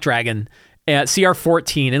adult black dragon at CR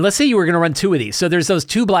 14, and let's say you were going to run 2 of these. So there's those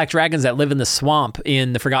 2 black dragons that live in the swamp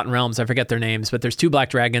in the Forgotten Realms. I forget their names, but there's 2 black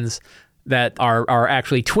dragons. that are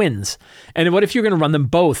actually twins. And what if you're going to run them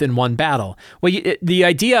both in one battle? Well, the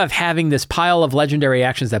idea of having this pile of legendary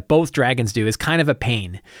actions that both dragons do is kind of a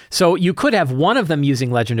pain. So you could have one of them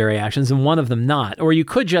using legendary actions and one of them not. Or you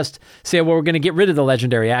could just say, well, we're going to get rid of the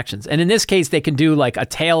legendary actions. And in this case, they can do like a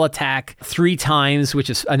tail attack 3 times, which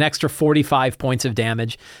is an extra 45 points of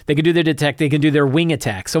damage. They can do their detect, they can do their wing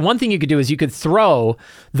attack. So one thing you could do is you could throw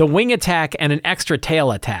the wing attack and an extra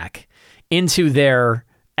tail attack into their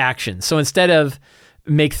action. So instead of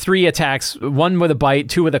make 3 attacks, 1 with a bite,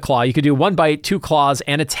 2 with a claw, you could do 1 bite, 2 claws,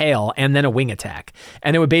 and a tail, and then a wing attack.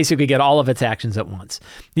 And it would basically get all of its actions at once.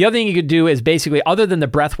 The other thing you could do is basically, other than the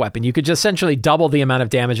breath weapon, you could just essentially double the amount of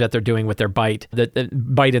damage that they're doing with their bite, the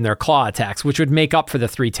bite and their claw attacks, which would make up for the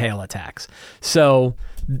 3 tail attacks. So,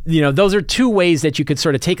 those are 2 ways that you could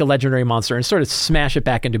sort of take a legendary monster and sort of smash it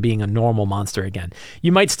back into being a normal monster again.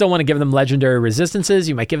 You might still want to give them legendary resistances.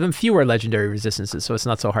 You might give them fewer legendary resistances, so it's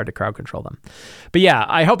not so hard to crowd control them. But yeah,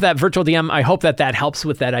 I hope that Virtual DM, I hope that helps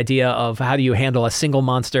with that idea of how do you handle a single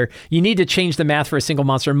monster. You need to change the math for a single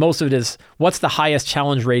monster. Most of it is, what's the highest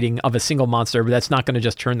challenge rating of a single monster, but that's not going to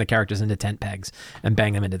just turn the characters into tent pegs and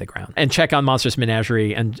bang them into the ground. And check on Monstrous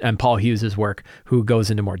Menagerie and Paul Hughes' work, who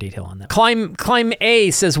goes into more detail on that. Climb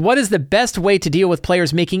A says, what is the best way to deal with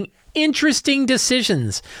players making interesting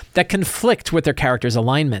decisions that conflict with their character's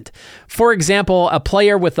alignment? For example, a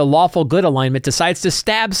player with the lawful good alignment decides to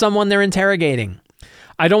stab someone they're interrogating.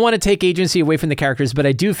 I don't want to take agency away from the characters, but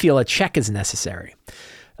I do feel a check is necessary.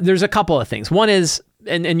 There's a couple of things. One is,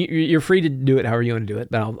 and you're free to do it however you want to do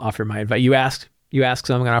it, but I'll offer my advice. You ask,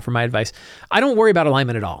 so I'm going to offer my advice. I don't worry about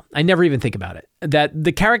alignment at all. I never even think about it. That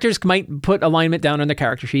the characters might put alignment down on their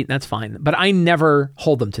character sheet, and that's fine. But I never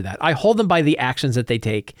hold them to that. I hold them by the actions that they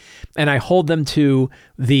take, and I hold them to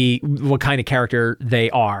what kind of character they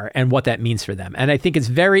are and what that means for them. And I think it's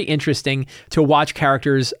very interesting to watch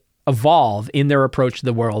characters evolve in their approach to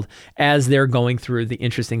the world as they're going through the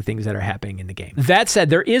interesting things that are happening in the game. That said,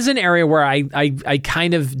 there is an area where I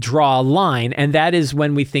kind of draw a line, and that is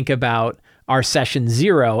when we think about our session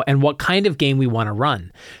 0 and what kind of game we want to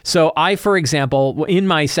run. So I, for example, in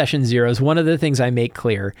my session 0s, one of the things I make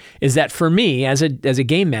clear is that for me as a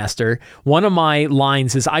game master, one of my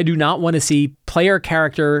lines is I do not want to see player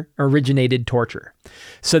character originated torture.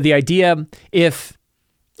 So the idea,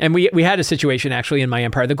 and we had a situation actually in my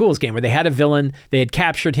Empire of the Ghouls game where they had a villain, they had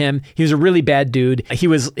captured him. He was a really bad dude. He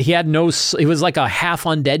was like a half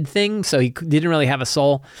undead thing, so he didn't really have a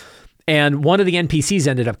soul. And one of the NPCs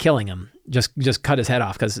ended up killing him. Just cut his head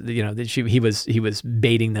off because he was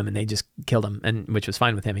baiting them and they just killed him, and which was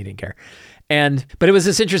fine with him. He didn't care. But it was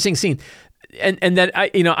this interesting scene, and that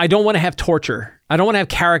I don't want to have torture. I don't want to have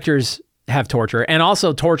characters have torture, and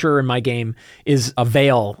also torture in my game is a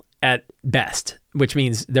veil at best, which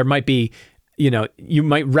means there might be. You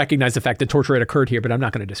might recognize the fact that torture had occurred here, but I'm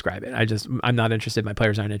not going to describe it. I'm not interested. My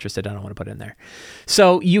players aren't interested. I don't want to put it in there.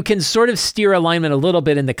 So you can sort of steer alignment a little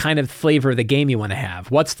bit in the kind of flavor of the game you want to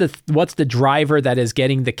have. What's the driver that is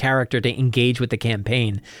getting the character to engage with the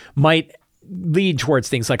campaign might lead towards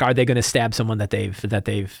things like, are they going to stab someone that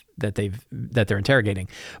they're interrogating?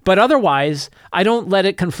 But otherwise, I don't let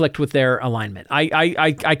it conflict with their alignment.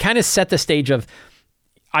 I kind of set the stage of,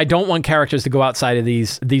 I don't want characters to go outside of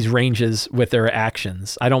these ranges with their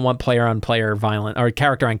actions. I don't want player on player violence or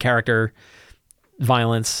character on character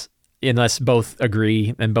violence unless both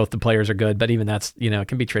agree and both the players are good. But even that's, it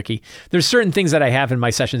can be tricky. There's certain things that I have in my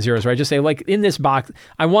session 0s where I just say, like, in this box,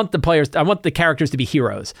 I want the characters to be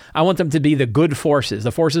heroes. I want them to be the good forces,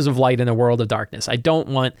 the forces of light in a world of darkness.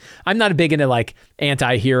 I'm not big into like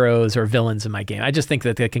anti-heroes or villains in my game. I just think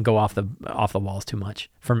that they can go off the walls too much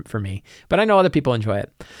for me. But I know other people enjoy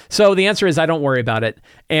it. So the answer is I don't worry about it.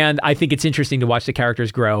 And I think it's interesting to watch the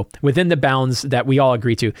characters grow within the bounds that we all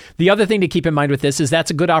agree to. The other thing to keep in mind with this is that's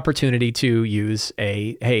a good opportunity to use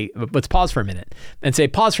hey, let's pause for a minute and say,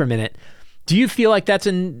 pause for a minute. Do you feel like that's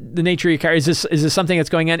in the nature of your character? Is this something that's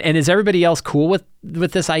going on? And is everybody else cool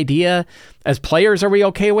with this idea? As players, are we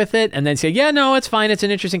okay with it? And then say, yeah, no, it's fine. It's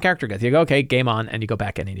an interesting character. You go, okay, game on, and you go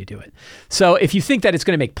back in and you do it. So if you think that it's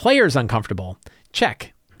going to make players uncomfortable,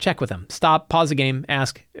 check with them. Stop, pause the game,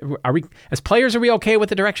 ask, as players, are we okay with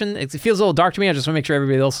the direction? It feels a little dark to me. I just want to make sure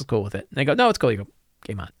everybody else is cool with it. And they go, no, it's cool. You go,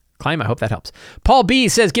 game on. Climb, I hope that helps. Paul B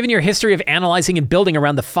says, given your history of analyzing and building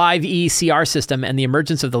around the 5e CR system and the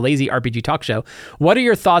emergence of the Lazy RPG Talk Show, what are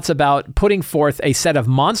your thoughts about putting forth a set of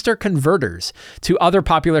monster converters to other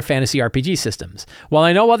popular fantasy RPG systems? While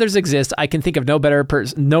I know others exist, I can think of no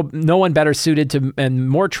one better suited to and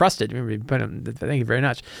more trusted. Thank you very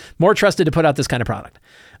much. More trusted to put out this kind of product.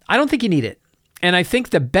 I don't think you need it. And I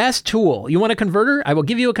think the best tool, you want a converter? I will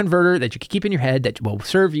give you a converter that you can keep in your head that will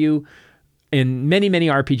serve you in many, many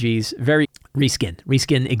RPGs, very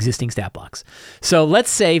reskin existing stat blocks. So let's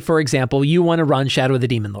say, for example, you want to run Shadow of the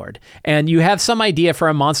Demon Lord, and you have some idea for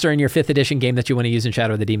a monster in your 5th edition game that you want to use in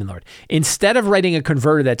Shadow of the Demon Lord. Instead of writing a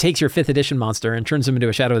converter that takes your 5th edition monster and turns them into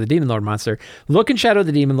a Shadow of the Demon Lord monster, look in Shadow of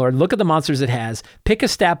the Demon Lord, look at the monsters it has, pick a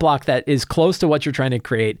stat block that is close to what you're trying to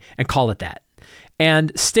create, and call it that.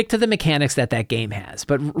 And stick to the mechanics that game has.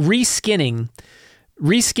 But reskinning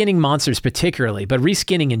monsters particularly, but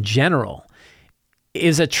reskinning in general,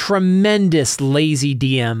 is a tremendous lazy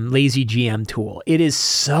GM tool. It is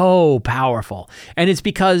so powerful. And it's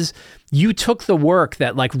because you took the work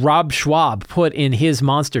that like Rob Schwab put in his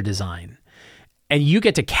monster design, and you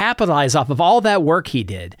get to capitalize off of all that work he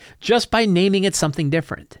did just by naming it something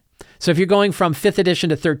different. So if you're going from 5th edition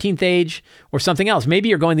to 13th age or something else, maybe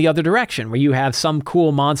you're going the other direction where you have some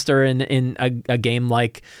cool monster in a game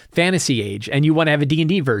like Fantasy Age and you want to have a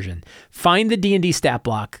D&D version. Find the D&D stat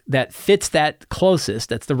block that fits that closest,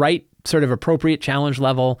 that's the right sort of appropriate challenge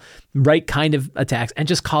level, right kind of attacks, and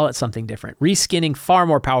just call it something different. Reskinning far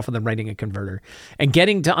more powerful than writing a converter, and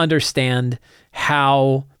getting to understand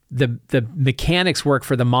how the mechanics work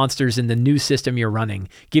for the monsters in the new system you're running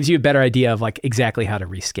gives you a better idea of like exactly how to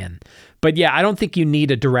reskin. But yeah, I don't think you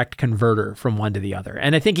need a direct converter from one to the other.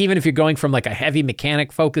 And I think even if you're going from like a heavy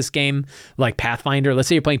mechanic focused game like Pathfinder, let's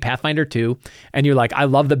say you're playing Pathfinder 2 and you're like, I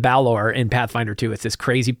love the Balor in Pathfinder 2. It's this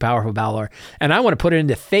crazy powerful Balor, and I want to put it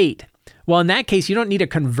into Fate. Well, in that case, you don't need a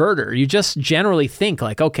converter. You just generally think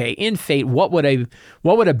like, okay, in Fate, what would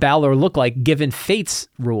a Balor look like given Fate's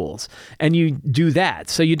rules? And you do that.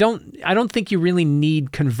 So I don't think you really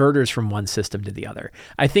need converters from one system to the other.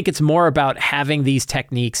 I think it's more about having these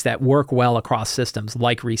techniques that work well across systems,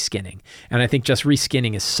 like reskinning. And I think just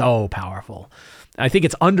reskinning is so powerful. I think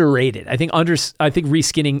it's underrated. I think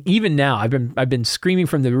reskinning, even now, I've been screaming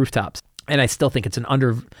from the rooftops. And I still think it's an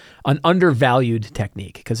undervalued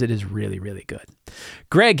technique because it is really, really good.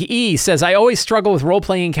 Greg E. says, I always struggle with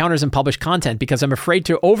role-playing encounters and published content because I'm afraid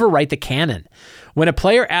to overwrite the canon. When a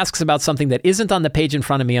player asks about something that isn't on the page in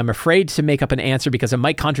front of me, I'm afraid to make up an answer because it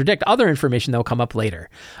might contradict other information that will come up later.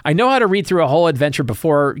 I know how to read through a whole adventure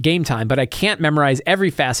before game time, but I can't memorize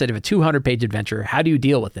every facet of a 200-page adventure. How do you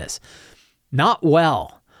deal with this? Not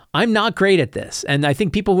well. I'm not great at this. And I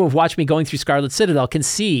think people who have watched me going through Scarlet Citadel can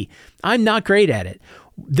see I'm not great at it.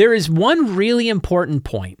 There is one really important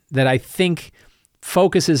point that I think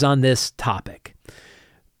focuses on this topic.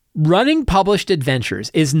 Running published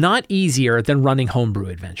adventures is not easier than running homebrew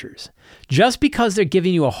adventures. Just because they're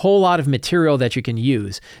giving you a whole lot of material that you can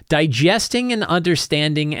use, digesting and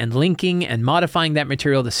understanding and linking and modifying that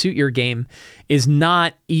material to suit your game is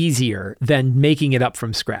not easier than making it up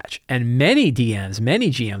from scratch. And many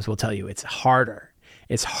GMs will tell you it's harder.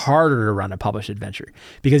 It's harder to run a published adventure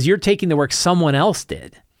because you're taking the work someone else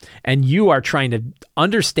did and you are trying to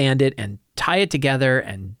understand it and tie it together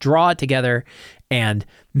and draw it together and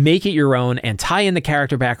make it your own and tie in the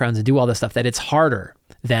character backgrounds and do all this stuff that it's harder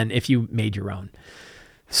than if you made your own.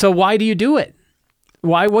 So why do you do it?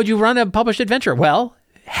 Why would you run a published adventure? Well,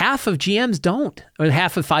 half of GMs don't, or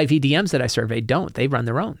half of 5e DMs that I surveyed don't. They run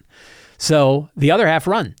their own. So the other half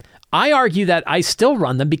run. I argue that I still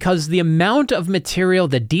run them because the amount of material,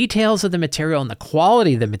 the details of the material, and the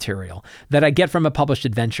quality of the material that I get from a published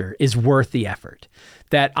adventure is worth the effort.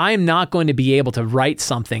 That I'm not going to be able to write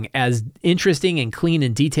something as interesting and clean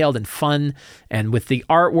and detailed and fun and with the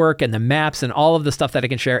artwork and the maps and all of the stuff that I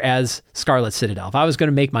can share as Scarlet Citadel. If I was going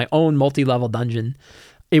to make my own multi-level dungeon,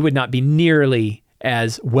 it would not be nearly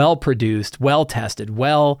as well-produced, well-tested,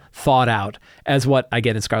 well-thought-out as what I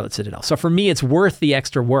get in Scarlet Citadel. So for me, it's worth the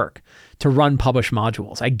extra work to run published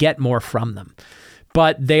modules. I get more from them,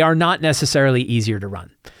 but they are not necessarily easier to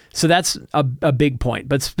run. So that's a big point.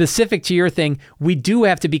 But specific to your thing, we do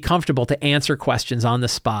have to be comfortable to answer questions on the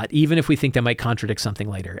spot, even if we think they might contradict something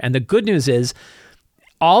later. And the good news is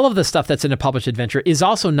all of the stuff that's in a published adventure is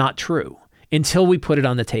also not true until we put it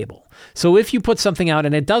on the table. So if you put something out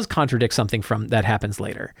and it does contradict something from that happens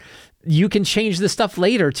later, you can change the stuff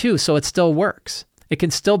later too, so it still works. It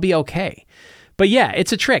can still be okay. But yeah,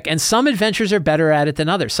 it's a trick. And some adventures are better at it than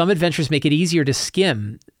others. Some adventures make it easier to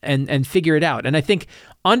skim and figure it out. And I think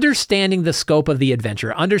understanding the scope of the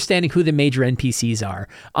adventure, understanding who the major NPCs are,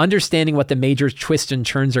 understanding what the major twists and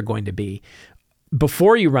turns are going to be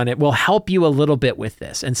before you run it will help you a little bit with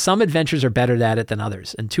this. And some adventures are better at it than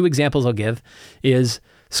others. And two examples I'll give is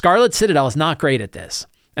Scarlet Citadel is not great at this.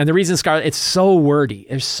 And the reason it's so wordy.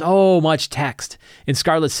 There's so much text in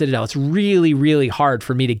Scarlet Citadel. It's really, really hard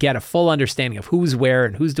for me to get a full understanding of who's where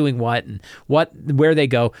and who's doing what and where they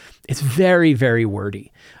go. It's very, very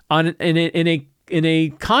wordy. In a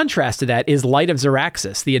contrast to that is Light of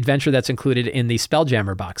Xeraxis, the adventure that's included in the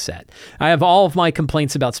Spelljammer box set. I have all of my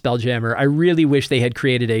complaints about Spelljammer. I really wish they had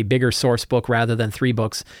created a bigger source book rather than 3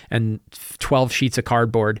 books and 12 sheets of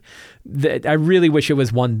cardboard. I really wish it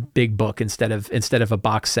was one big book instead of a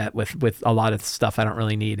box set with a lot of stuff I don't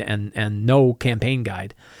really need and no campaign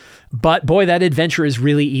guide. But boy, that adventure is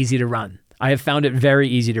really easy to run. I have found it very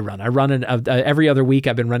easy to run. I run every other week.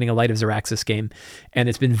 I've been running a Light of Xeraxis game, and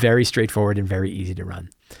it's been very straightforward and very easy to run.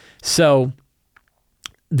 So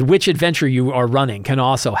which adventure you are running can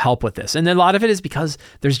also help with this. And a lot of it is because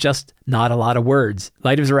there's just not a lot of words.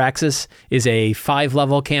 Light of Xeraxis is a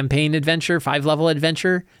 5-level campaign adventure, 5-level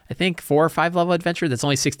adventure, I think 4 or 5-level adventure that's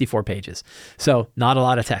only 64 pages. So not a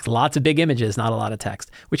lot of text, lots of big images, not a lot of text,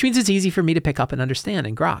 which means it's easy for me to pick up and understand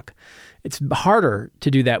and grok. It's harder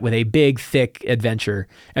to do that with a big, thick adventure.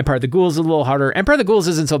 Empire of the Ghouls is a little harder. Empire of the Ghouls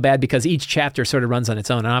isn't so bad because each chapter sort of runs on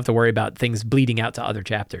its own. I don't have to worry about things bleeding out to other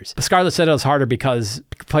chapters. Scarlet Citadel is harder because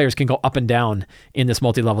players can go up and down in this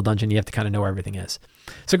multi-level dungeon. You have to kind of know where everything is.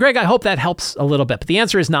 So Greg, I hope that helps a little bit. But the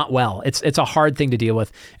answer is not well. It's a hard thing to deal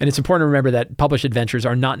with. And it's important to remember that published adventures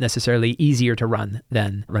are not necessarily easier to run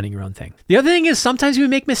than running your own thing. The other thing is sometimes we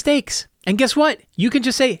make mistakes. And guess what? You can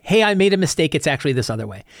just say, hey, I made a mistake. It's actually this other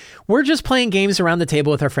way. We're just playing games around the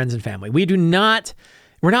table with our friends and family.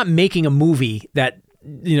 We're not making a movie that,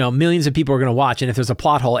 millions of people are going to watch. And if there's a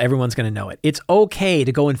plot hole, everyone's going to know it. It's okay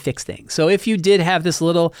to go and fix things. So if you did have this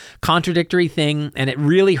little contradictory thing and it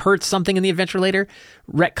really hurts something in the adventure later,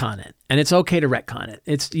 retcon it. And it's okay to retcon it.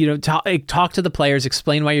 It's, talk to the players,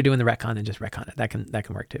 explain why you're doing the retcon and just retcon it. That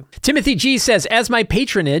can work too. Timothy G says, as my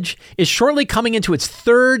patronage is shortly coming into its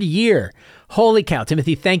 3rd year. Holy cow,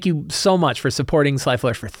 Timothy, thank you so much for supporting Sly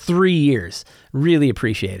Flourish for 3 years. Really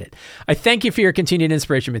appreciate it. I thank you for your continued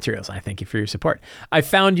inspiration materials. I thank you for your support. I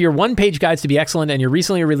found your one-page guides to be excellent and your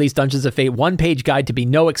recently released Dungeons of Fate one-page guide to be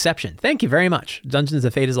no exception. Thank you very much. Dungeons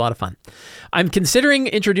of Fate is a lot of fun. I'm considering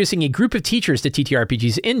introducing a group of teachers to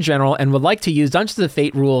TTRPGs in general and would like to use Dungeons of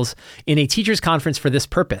Fate rules in a teachers conference for this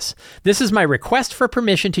purpose. This is my request for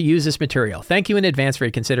permission to use this material. Thank you in advance for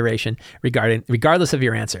your consideration regardless of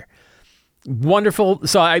your answer. Wonderful.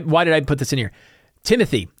 So why did I put this in here?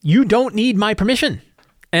 Timothy, you don't need my permission.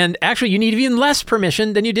 And actually, you need even less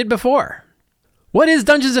permission than you did before. What is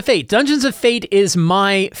Dungeons of Fate? Dungeons of Fate is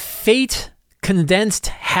my Fate condensed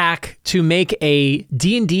hack to make a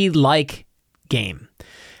D&D-like game.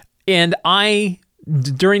 And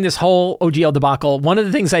during this whole OGL debacle, one of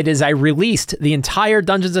the things I did is I released the entire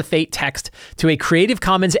Dungeons of Fate text to a Creative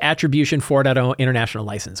Commons Attribution 4.0 international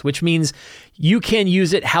license, which means you can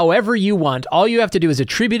use it however you want. All you have to do is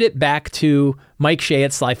attribute it back to Mike Shea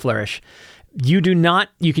at Sly Flourish. You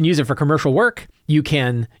can use it for commercial work. You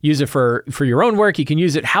can use it for your own work. You can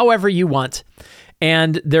use it however you want.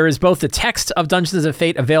 And there is both the text of Dungeons of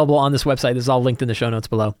Fate available on this website. This is all linked in the show notes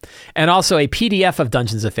below. And also a PDF of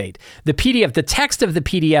Dungeons of Fate. The text of the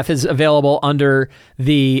PDF is available under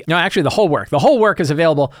the whole work. The whole work is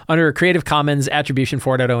available under a Creative Commons Attribution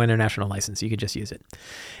 4.0 international license. You could just use it.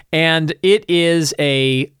 And it is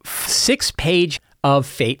a 6-page of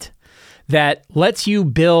Fate that lets you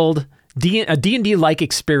build a D&D-like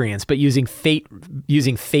experience, but using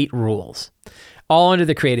Fate rules. All under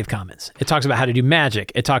the Creative Commons. It talks about how to do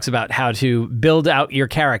magic. It talks about how to build out your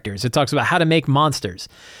characters. It talks about how to make monsters.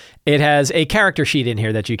 It has a character sheet in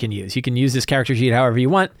here that you can use. You can use this character sheet however you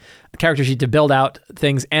want, a character sheet to build out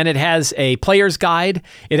things, and it has a player's guide.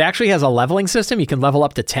 It actually has a leveling system. You can level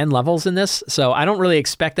up to 10 levels in this, so I don't really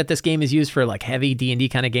expect that this game is used for like heavy D&D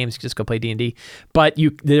kind of games. You just go play D&D, but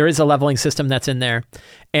there is a leveling system that's in there.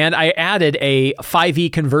 And I added a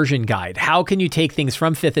 5e conversion guide. How can you take things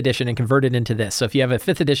from 5th edition and convert it into this? So if you have a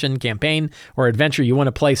 5th edition campaign or adventure, you want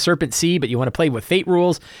to play Serpent Sea, but you want to play with Fate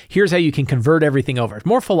rules, here's how you can convert everything over. It's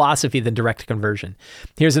more philosophy than direct conversion.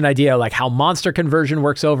 Here's an idea like how monster conversion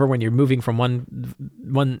works over when you're moving from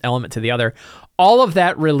one element to the other. All of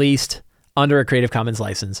that released under a Creative Commons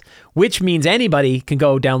license, which means anybody can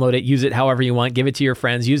go download it, use it however you want, give it to your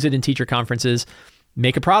friends, use it in teacher conferences,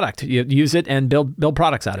 make a product, use it and build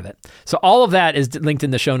products out of it. So all of that is linked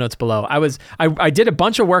in the show notes below. I did a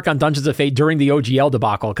bunch of work on Dungeons of Fate during the OGL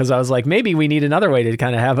debacle because I was like, maybe we need another way to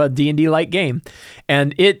kind of have a D&D like game.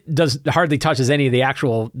 And it hardly touches any of the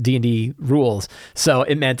actual D&D rules. So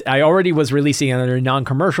it meant I already was releasing it under a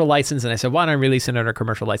non-commercial license. And I said, why don't I release it under a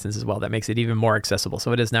commercial license as well? That makes it even more accessible.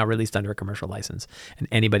 So it is now released under a commercial license and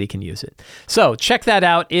anybody can use it. So check that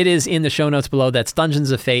out. It is in the show notes below. That's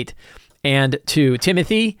Dungeons of Fate. And to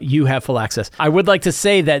Timothy, you have full access. I would like to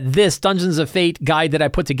say that this Dungeons of Fate guide that I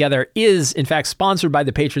put together is, in fact, sponsored by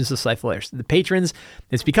the patrons of Slyfulaires. The patrons,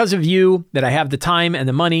 it's because of you that I have the time and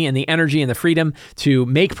the money and the energy and the freedom to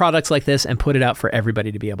make products like this and put it out for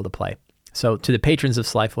everybody to be able to play. So to the patrons of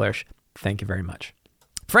Slyfulaires, thank you very much.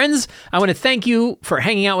 Friends, I want to thank you for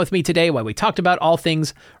hanging out with me today while we talked about all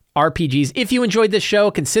things RPGs. If you enjoyed this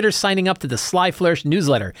show, consider signing up to the Slyfulaires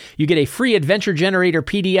newsletter. You get a free adventure generator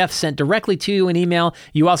PDF sent directly to you in email.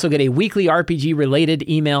 You also get a weekly RPG-related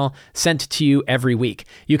email sent to you every week.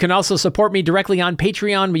 You can also support me directly on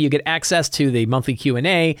Patreon, where you get access to the monthly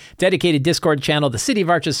Q&A, dedicated Discord channel, the City of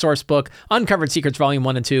Arches source book, Uncovered Secrets Volume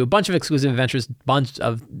 1 and 2, bunch of exclusive adventures, bunch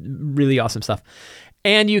of really awesome stuff.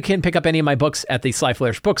 And you can pick up any of my books at the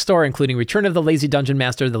Slyfulaires bookstore, including Return of the Lazy Dungeon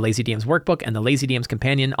Master, the Lazy DM's Workbook, and the Lazy DM's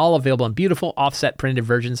Companion, all available in beautiful offset printed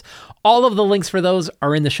versions. All of the links for those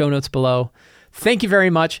are in the show notes below. Thank you very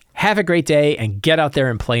much. Have a great day, and get out there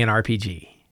and play an RPG.